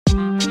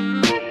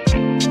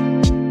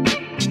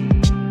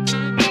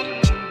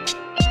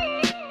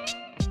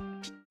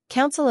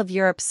Council of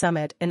Europe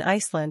summit in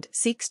Iceland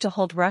seeks to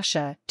hold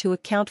Russia to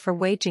account for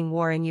waging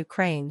war in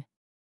Ukraine.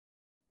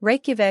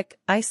 Reykjavik,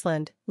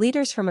 Iceland,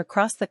 leaders from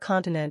across the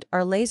continent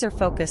are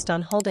laser-focused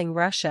on holding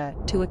Russia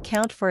to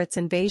account for its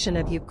invasion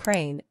of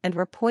Ukraine and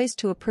were poised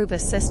to approve a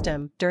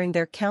system during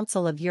their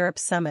Council of Europe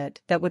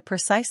summit that would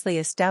precisely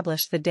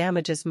establish the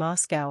damages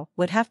Moscow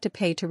would have to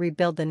pay to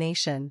rebuild the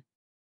nation.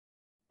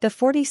 The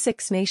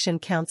 46-nation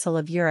Council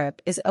of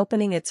Europe is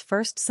opening its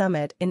first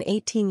summit in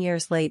 18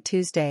 years late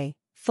Tuesday,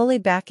 fully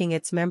backing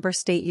its member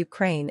state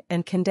Ukraine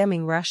and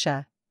condemning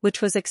Russia,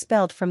 which was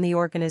expelled from the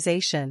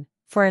organization,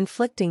 for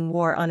inflicting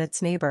war on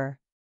its neighbor.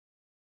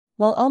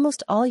 While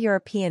almost all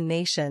European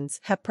nations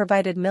have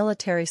provided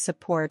military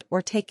support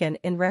or taken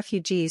in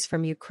refugees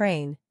from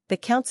Ukraine, the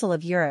Council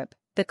of Europe,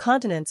 the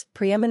continent's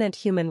preeminent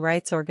human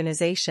rights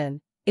organization,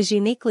 is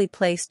uniquely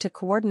placed to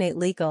coordinate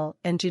legal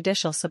and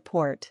judicial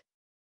support.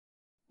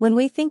 When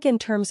we think in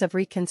terms of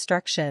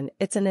reconstruction,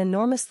 it's an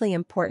enormously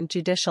important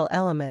judicial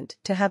element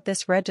to have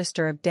this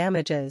register of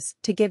damages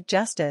to give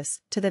justice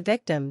to the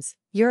victims,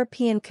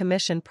 European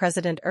Commission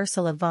President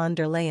Ursula von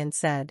der Leyen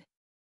said.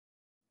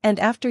 And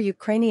after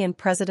Ukrainian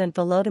President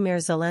Volodymyr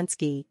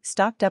Zelensky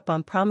stocked up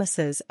on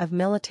promises of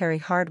military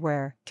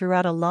hardware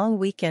throughout a long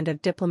weekend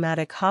of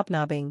diplomatic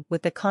hobnobbing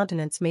with the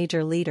continent's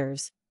major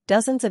leaders,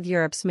 dozens of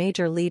Europe's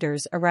major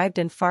leaders arrived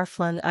in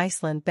far-flung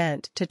Iceland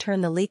bent to turn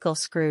the legal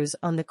screws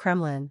on the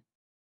Kremlin.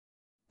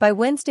 By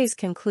Wednesday's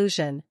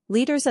conclusion,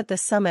 leaders at the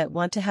summit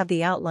want to have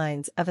the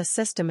outlines of a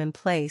system in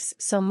place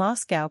so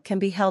Moscow can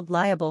be held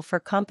liable for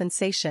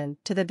compensation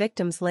to the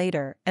victims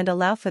later and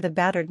allow for the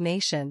battered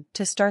nation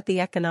to start the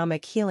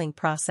economic healing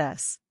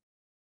process.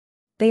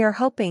 They are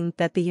hoping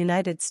that the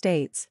United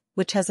States,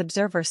 which has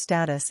observer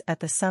status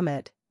at the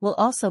summit, will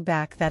also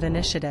back that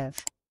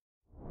initiative.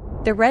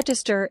 The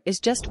register is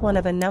just one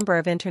of a number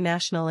of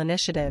international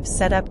initiatives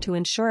set up to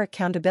ensure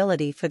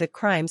accountability for the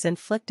crimes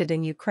inflicted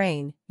in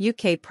Ukraine,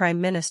 UK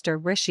Prime Minister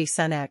Rishi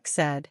Sunak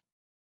said.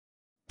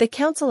 The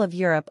Council of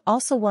Europe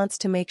also wants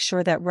to make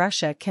sure that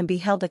Russia can be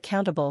held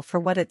accountable for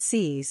what it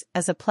sees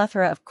as a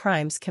plethora of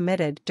crimes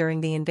committed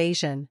during the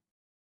invasion.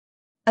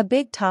 A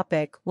big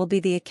topic will be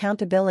the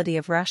accountability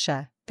of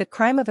Russia, the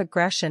crime of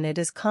aggression it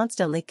is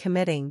constantly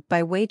committing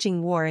by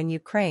waging war in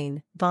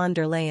Ukraine, von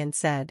der Leyen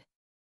said.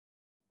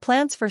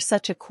 Plans for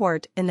such a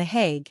court in The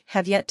Hague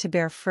have yet to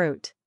bear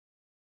fruit.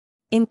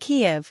 In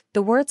Kiev,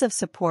 the words of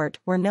support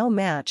were no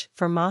match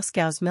for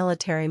Moscow's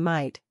military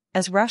might,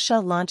 as Russia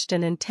launched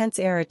an intense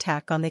air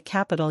attack on the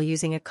capital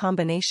using a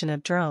combination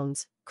of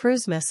drones,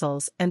 cruise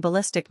missiles and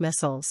ballistic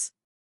missiles.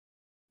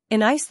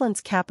 In Iceland's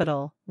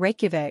capital,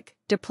 Reykjavik,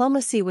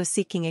 diplomacy was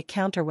seeking a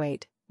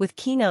counterweight, with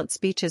keynote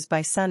speeches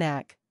by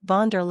Sunak,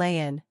 von der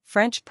Leyen,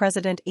 French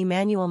President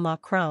Emmanuel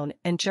Macron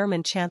and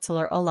German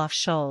Chancellor Olaf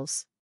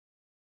Scholz.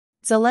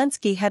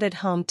 Zelensky headed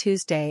home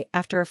Tuesday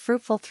after a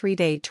fruitful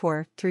three-day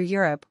tour through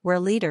Europe where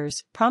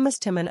leaders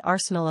promised him an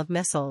arsenal of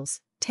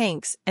missiles,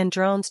 tanks and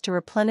drones to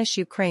replenish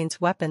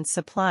Ukraine's weapons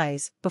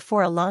supplies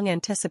before a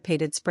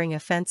long-anticipated spring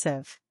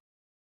offensive.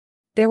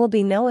 There will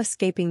be no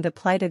escaping the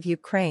plight of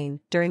Ukraine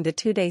during the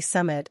two-day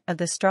summit of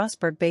the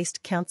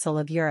Strasbourg-based Council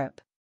of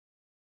Europe.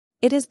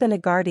 It has been a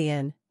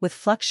guardian, with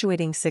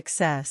fluctuating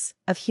success,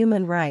 of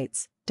human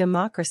rights,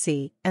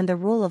 democracy and the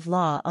rule of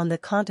law on the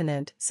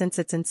continent since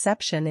its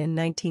inception in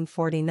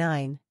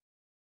 1949.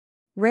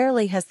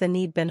 Rarely has the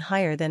need been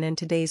higher than in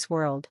today's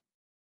world.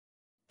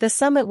 The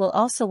summit will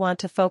also want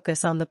to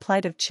focus on the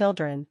plight of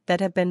children that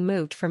have been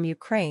moved from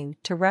Ukraine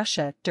to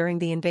Russia during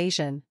the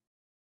invasion.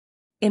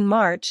 In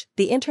March,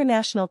 the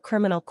International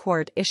Criminal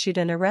Court issued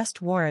an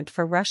arrest warrant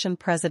for Russian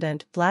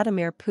President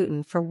Vladimir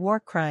Putin for war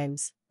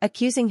crimes,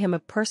 accusing him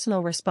of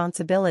personal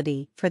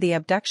responsibility for the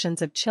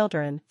abductions of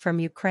children from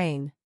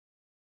Ukraine.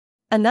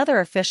 Another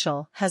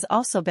official has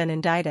also been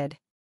indicted.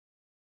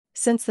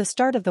 Since the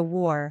start of the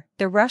war,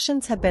 the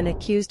Russians have been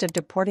accused of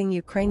deporting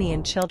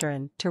Ukrainian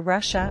children to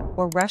Russia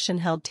or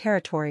Russian-held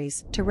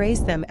territories to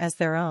raise them as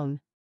their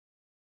own.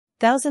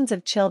 Thousands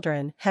of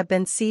children have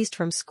been seized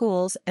from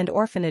schools and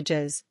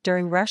orphanages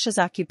during Russia's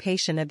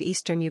occupation of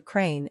eastern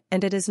Ukraine,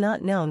 and it is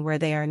not known where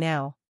they are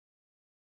now.